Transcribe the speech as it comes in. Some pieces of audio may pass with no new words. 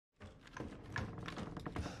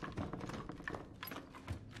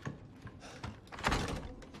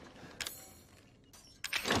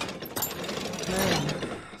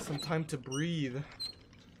time to breathe.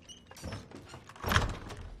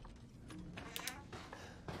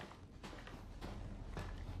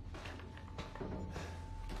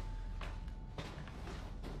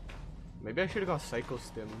 Maybe I should have got Psycho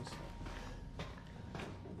Stims.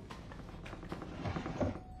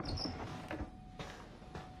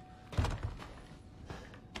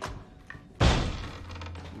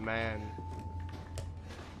 Man,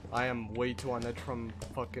 I am way too on edge from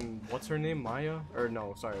fucking, what's her name, Maya? Or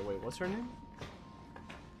no, sorry, wait, what's her name?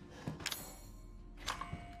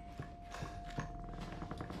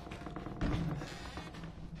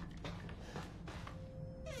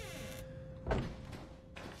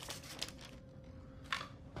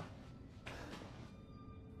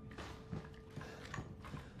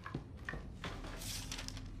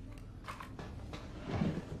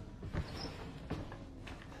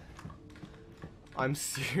 I'm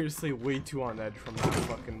seriously way too on edge from that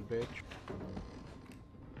fucking bitch.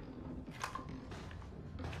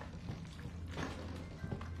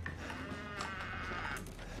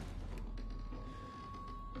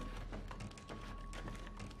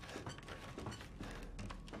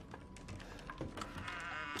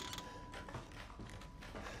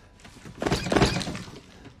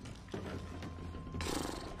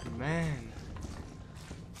 Man.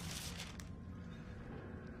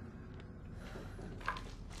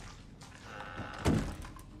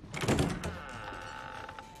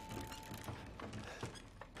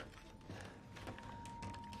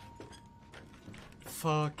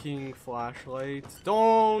 Fucking flashlights.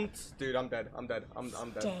 Don't! Dude, I'm dead. I'm dead. I'm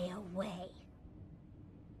dead. Stay away.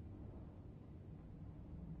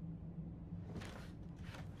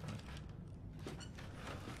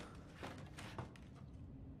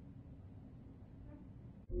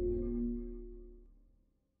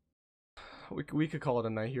 We could call it a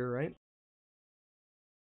night here, right?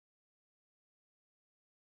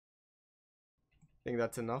 Think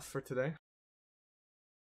that's enough for today?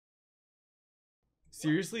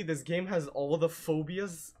 Seriously, this game has all the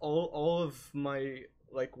phobias, all of my,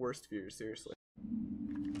 like, worst fears, seriously.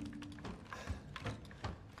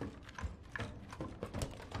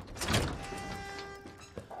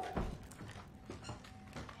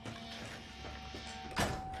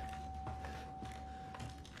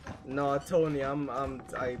 No, Tony,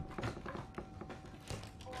 I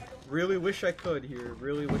really wish I could here,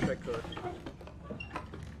 really wish I could.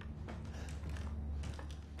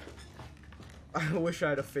 I wish I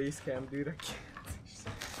had a face cam, dude. I can't.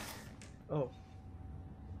 Oh.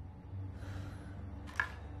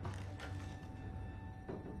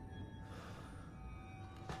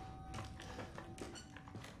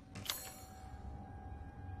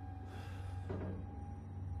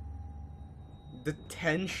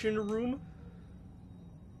 Detention room?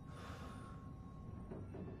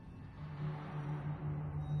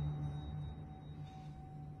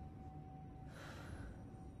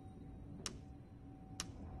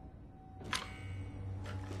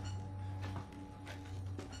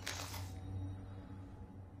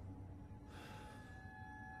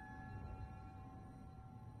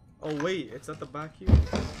 Oh wait, it's at the back here.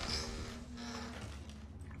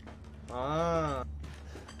 Ah.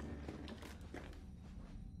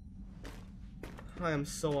 I am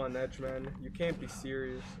so on edge, man. You can't be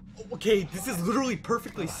serious. Okay, this is literally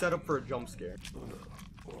perfectly set up for a jump scare.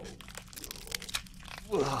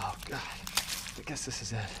 Oh god. I guess this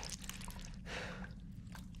is it.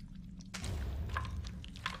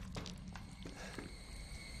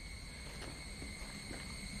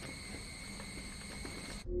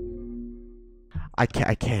 I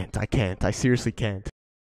can't. I seriously can't.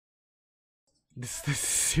 This is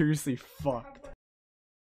seriously fucked.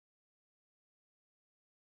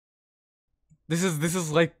 This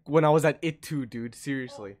is like when I was at It 2, dude.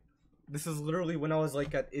 Seriously. This is literally when I was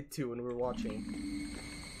like at It 2 and we were watching.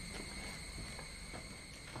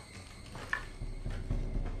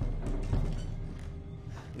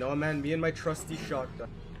 No, man, me and my trusty shotgun.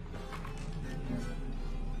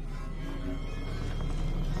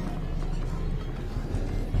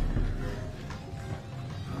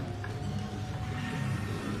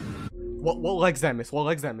 What legs that miss? What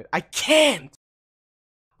legs that miss? I can't!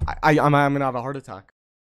 I'm gonna have a heart attack.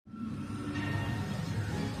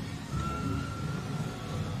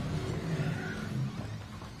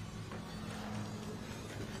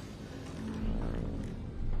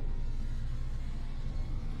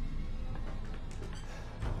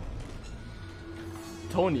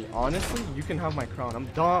 Tony, honestly, you can have my crown. I'm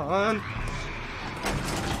done.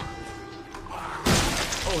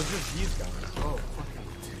 Oh, it's just these guys. Oh, fucking.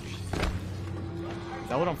 Is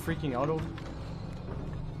that what I'm freaking out over?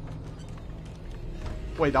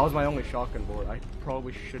 Wait, that was my only shotgun bullet. I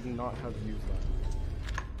probably should not have used that.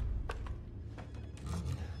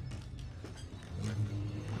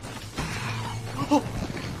 Oh!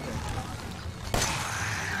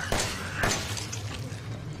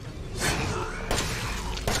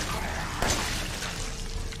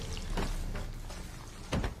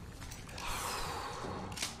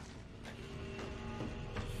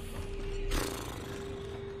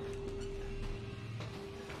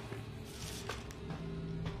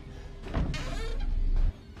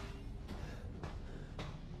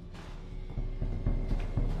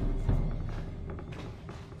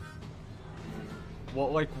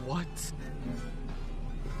 What, like, what?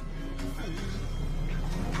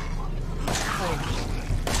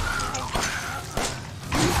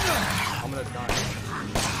 I'm gonna die.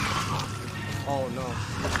 Oh no.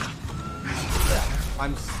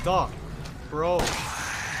 I'm stuck, bro.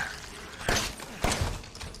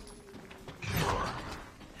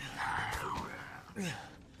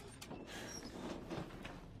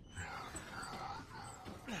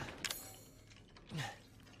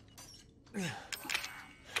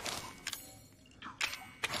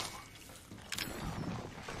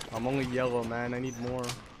 I'm only yellow, man. I need more.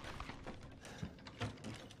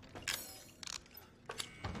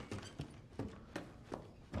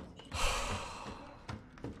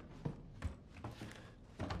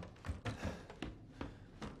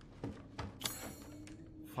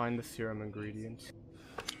 Find the serum ingredients.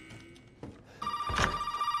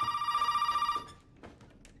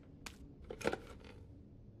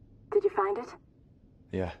 Did you find it?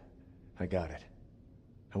 Yeah, I got it.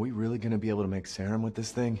 Are we really gonna be able to make serum with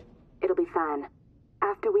this thing? It'll be fine.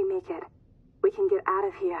 After we make it, we can get out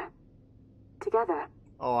of here. Together.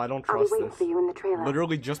 Oh, I don't I'll be trust waiting this. for you in the trailer.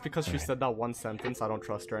 Literally, just because she said that one sentence, I don't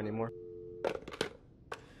trust her anymore.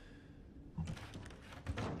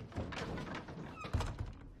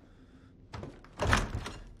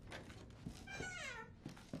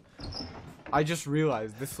 I just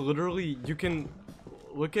realized this literally, you can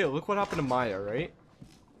look what happened to Maya, right?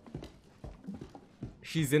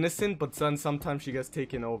 She's innocent, but then sometimes she gets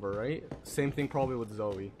taken over, right? Same thing probably with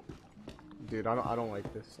Zoe. Dude, I don't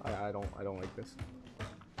like this. I don't like this.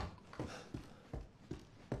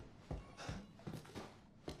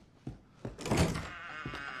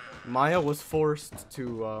 Maya was forced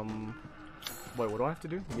to wait, what do I have to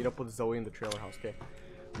do? Meet up with Zoe in the trailer house. Okay.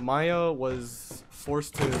 Maya was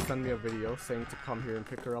forced to send me a video saying to come here and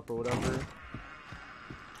pick her up or whatever.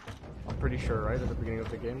 I'm pretty sure, right? At the beginning of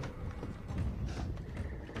the game.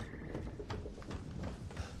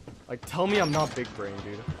 Like, tell me I'm not big brain,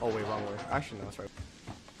 dude. Oh, wait, wrong way. Actually, no, that's right.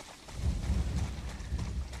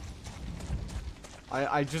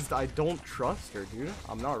 I don't trust her, dude.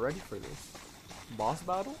 I'm not ready for this. Boss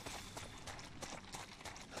battle?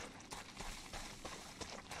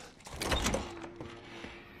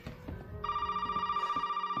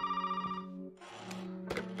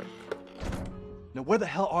 Now where the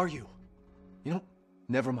hell are you? You know,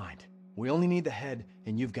 never mind. We only need the head,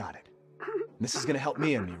 and you've got it. This is gonna help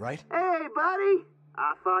me and me, right? Hey, buddy.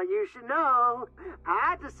 I thought you should know.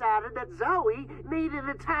 I decided that Zoe needed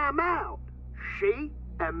a timeout. She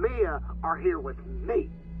and Mia are here with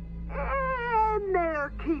me. And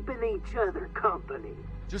they're keeping each other company.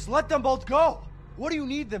 Just let them both go! What do you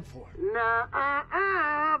need them for?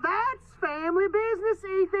 Nuh-uh. That's family business,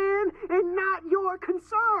 Ethan, and not your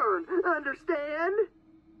concern. Understand?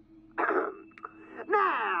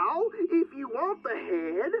 Now, if you want the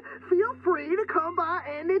head, feel free to come by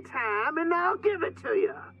any time and I'll give it to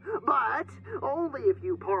you. But only if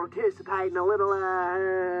you participate in a little,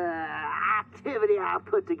 activity I've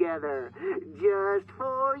put together. Just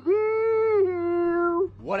for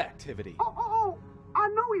you. What activity? Oh, I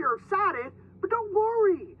know you're excited, but don't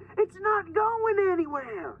worry. It's not going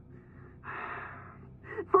anywhere.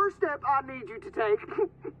 First step I need you to take,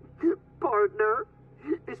 partner,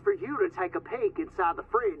 is for you to take a peek inside the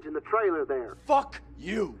fridge in the trailer there. Fuck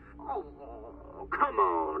you! Oh, come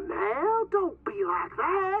on now. Don't be like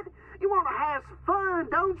that. You want to have some fun,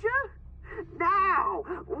 don't you? Now,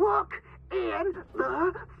 look in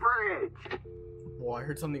the fridge. Whoa, I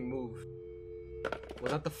heard something move.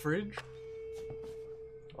 Was that the fridge?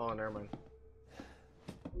 Oh, never mind.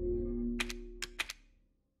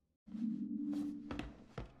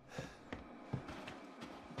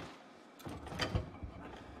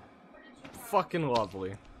 Fucking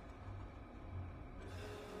lovely.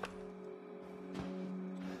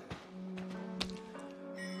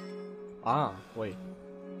 Ah, wait.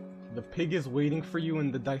 The pig is waiting for you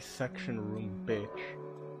in the dissection room, bitch.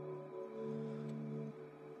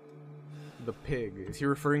 The pig. Is he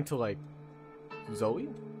referring to, like, Zoe?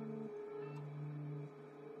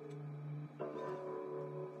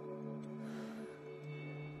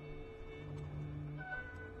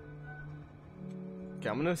 Okay,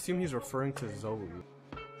 I'm gonna assume he's referring to Zoe.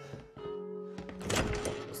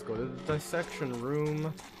 Let's go to the dissection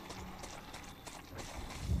room.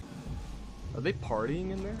 Are they partying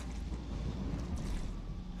in there?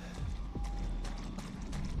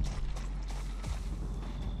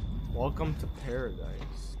 Welcome to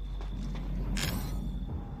paradise.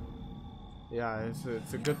 Yeah,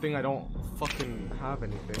 it's a good thing I don't fucking have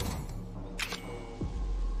anything.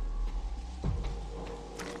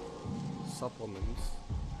 Supplements.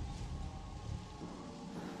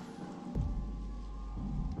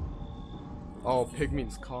 Oh, pig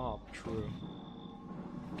means cop, true.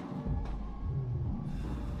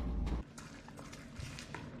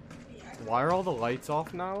 Why are all the lights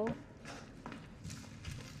off now?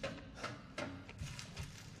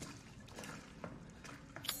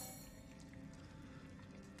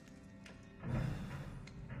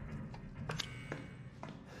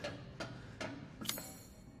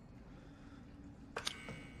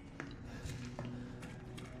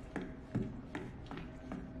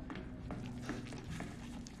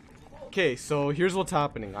 Okay, so here's what's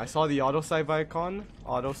happening. I saw the autosave icon.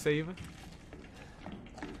 Autosave.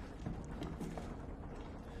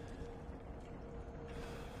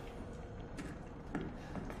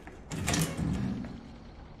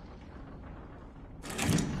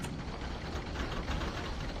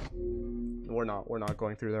 We're not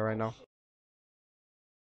going through there right now.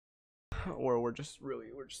 Or we're just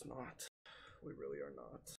not. We really are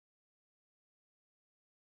not.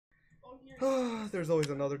 There's always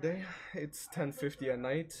another day. It's 10:50 at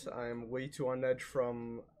night. I'm way too on edge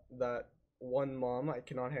from that one mom. I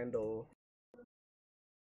cannot handle.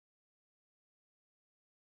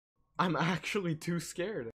 I'm actually too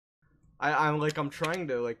scared. I'm trying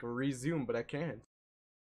to like resume, but I can't.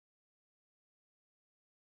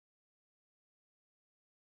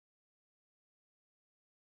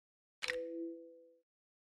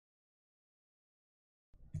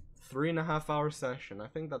 Three-and-a-half-hour session. I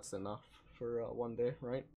think that's enough for one day,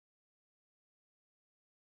 right?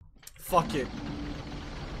 Fuck it.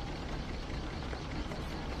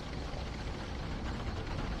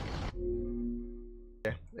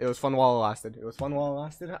 Okay. It was fun while it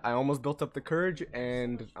lasted. I almost built up the courage,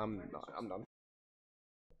 and I'm done.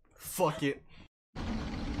 Fuck it.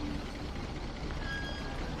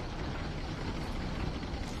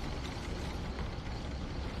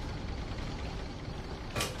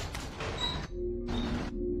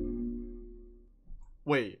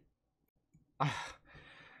 Wait.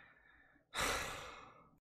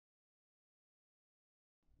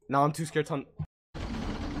 Now I'm too scared to.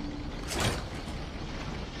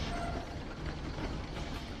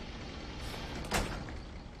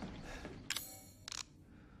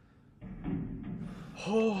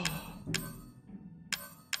 Oh.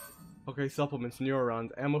 Okay, supplements,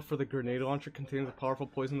 neurons. Ammo for the grenade launcher contains a powerful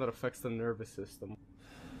poison that affects the nervous system.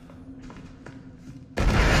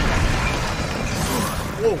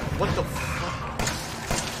 Whoa, what the fuck?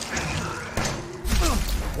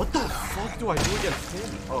 What the fuck do I do against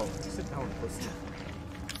him? Oh, sit down, pussy.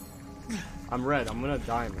 I'm red, I'm gonna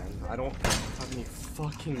die, man. I don't have any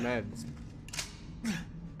fucking meds.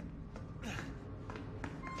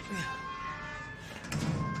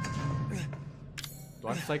 Do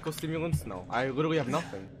I have psychostimulants? No, I literally have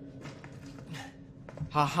nothing.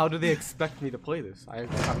 How do they expect me to play this? I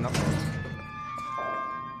have nothing.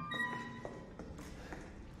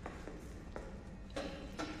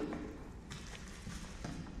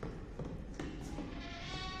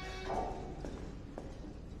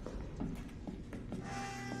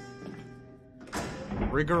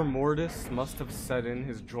 Rigor mortis must have set in.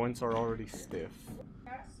 His joints are already stiff.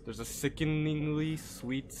 There's a sickeningly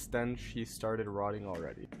sweet stench. He started rotting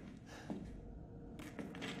already.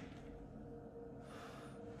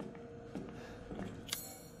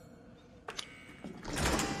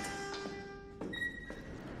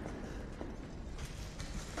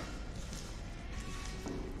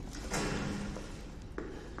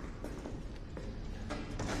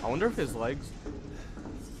 I wonder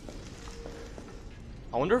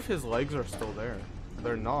if his legs are still there.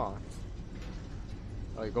 They're not.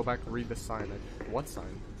 Oh, you go back and read the sign. What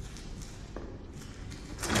sign?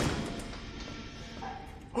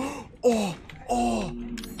 Oh,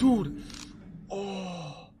 dude.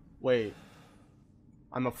 Oh, wait.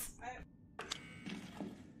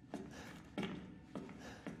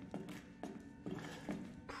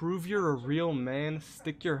 Prove you're a real man.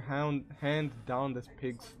 Stick your hand down this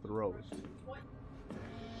pig's throat.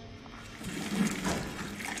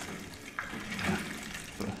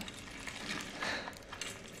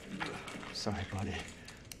 Sorry, buddy.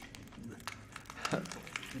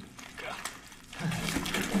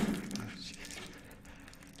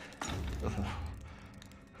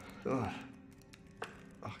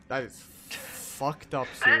 That is fucked up,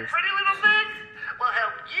 That serious. pretty little thing will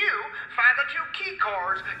help you find the 2 key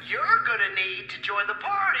cards you're gonna need to join the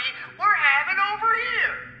party we're having over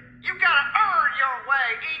here. You gotta earn your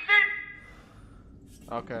way, Ethan.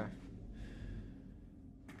 Okay.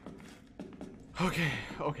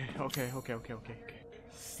 Okay.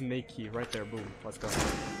 Snake key right there, boom. Let's go.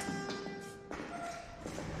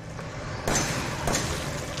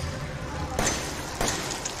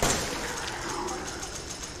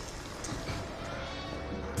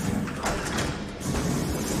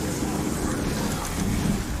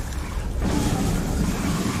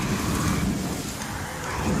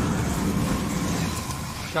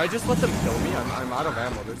 Should I just let them kill me? I'm out of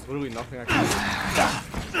ammo. There's literally nothing I can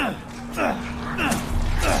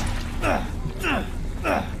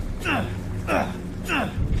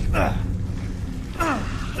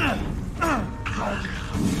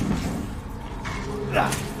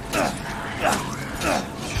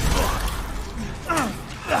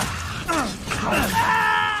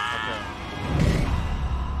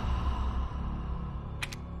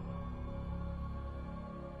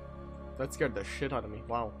That scared the shit out of me.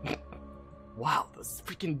 Wow. Wow, that's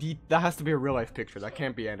freaking deep. That has to be a real life picture. That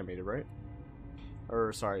can't be animated, right?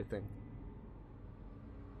 Or, sorry, thing.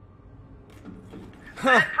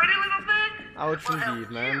 That pretty little thing Ouch will help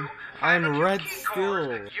indeed, man. you find I'm the 2 red key still.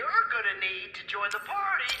 cards you're gonna need to join the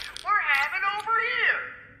party we're having over here.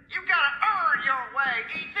 You gotta earn your way,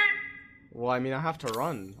 Ethan. Well, I mean, I have to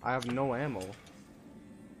run. I have no ammo.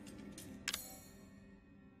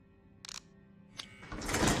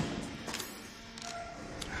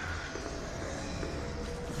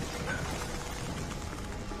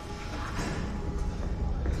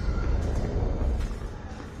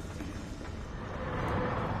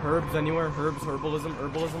 Herbs anywhere? Herbs, herbalism.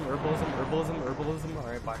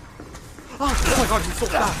 Alright, bye. Oh my god, he's so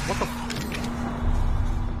fast! What the f-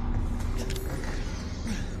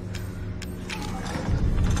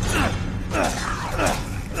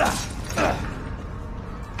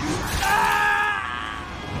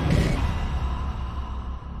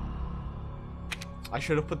 I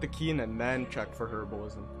should have put the key in and then checked for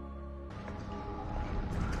herbalism.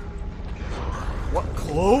 What?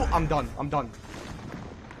 Chloe? I'm done.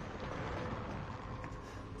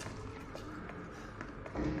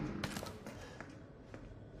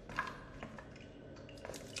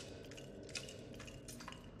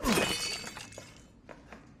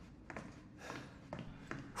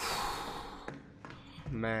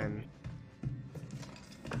 Man.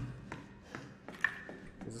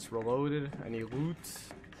 Is this reloaded? Any loot?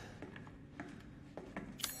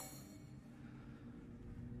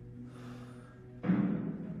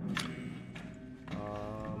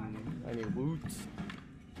 Any loot?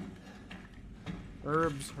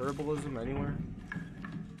 Herbs, herbalism, anywhere?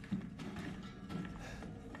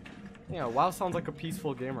 Yeah, WoW sounds like a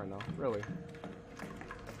peaceful game right now, really.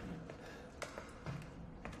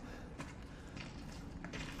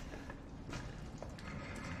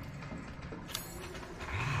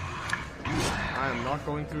 I am not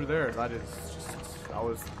going through there. That is just, I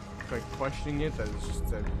was like questioning it. That is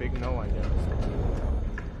just a big no, I guess.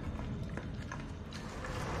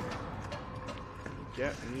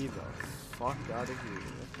 Get me the fuck out of here.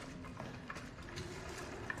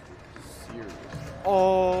 Serious.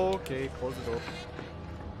 Oh, okay, close the door.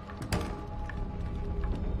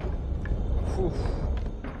 Whew.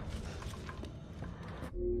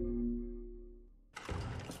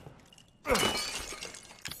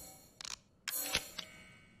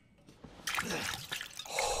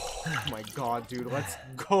 Oh my god, dude, let's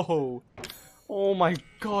go. Oh my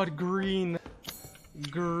god, green.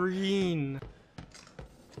 Green.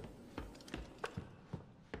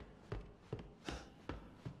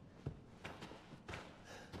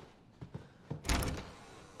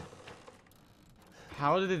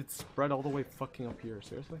 How did it spread all the way fucking up here?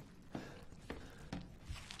 Seriously?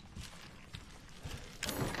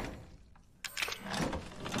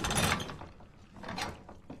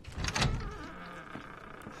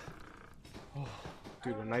 Oh,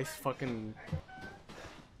 dude, a nice fucking...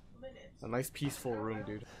 A nice peaceful room,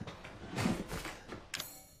 dude.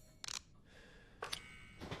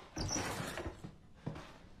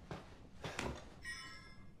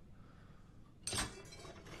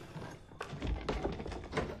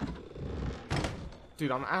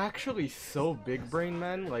 Dude, I'm actually so big brain,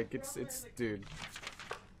 man. Like, it's, dude.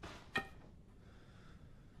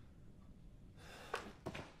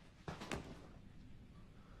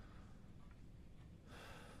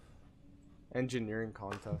 Engineering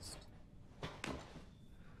contest.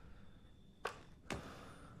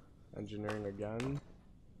 Engineering again.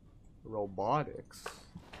 Robotics.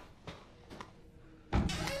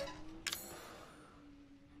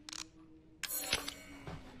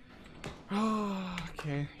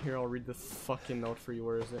 Here, I'll read this fucking note for you.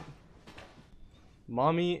 Where is it?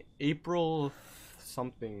 Mommy, April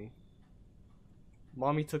something.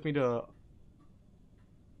 Mommy took me to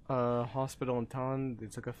a hospital in town. They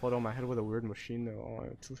took a photo of my head with a weird machine. Oh,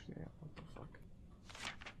 what the fuck?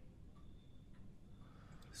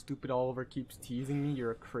 Stupid Oliver keeps teasing me.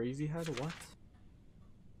 You're a crazy head? What?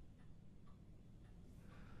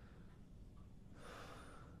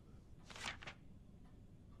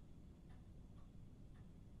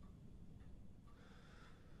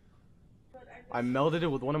 I melded it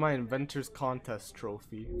with one of my Inventors Contest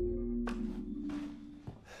trophy.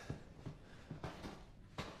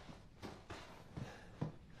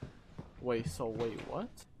 Wait, what?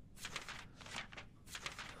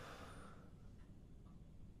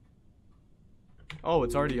 Oh,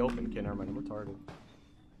 it's already open. Okay, never mind, I'm retarded.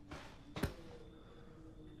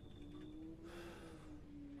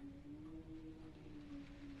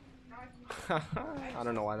 I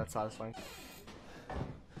don't know why that's satisfying.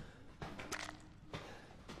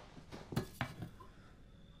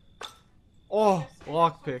 Oh,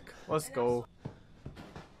 lockpick. Let's go.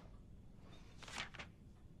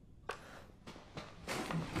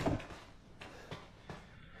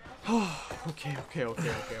 Okay.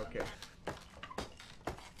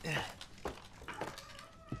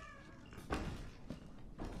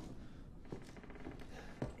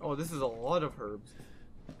 Oh, this is a lot of herbs.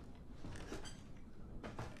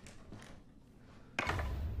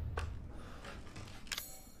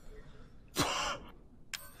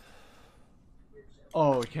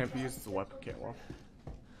 Oh, it can't be used as a weapon. Okay, well.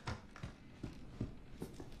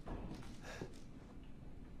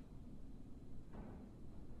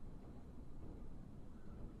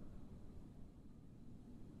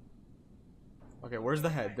 Okay, where's the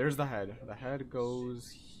head? There's the head. The head goes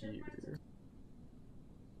here.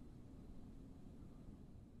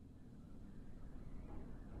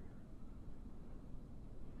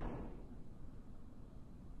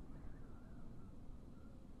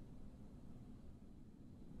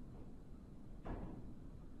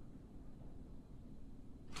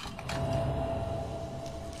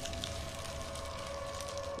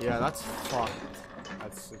 Yeah, that's fucked.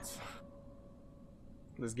 It's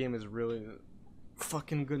this game is really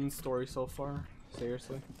fucking good in story so far.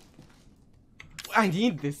 Seriously. I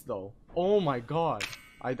need this though. Oh my god.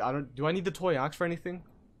 I don't do I need the toy axe for anything?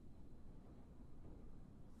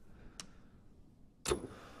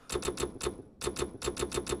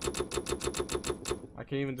 I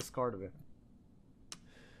can't even discard of it.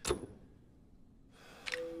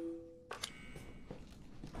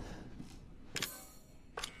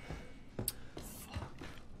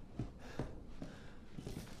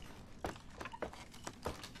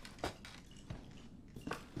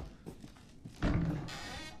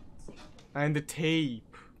 And the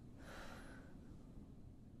tape.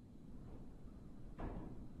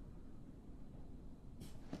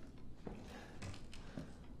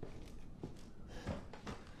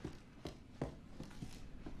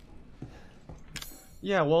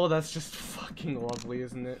 Yeah, well, that's just fucking lovely,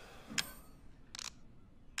 isn't it?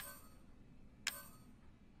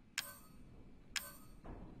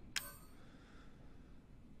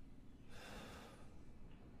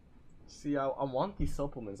 See, I want these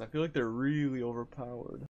supplements. I feel like they're really overpowered.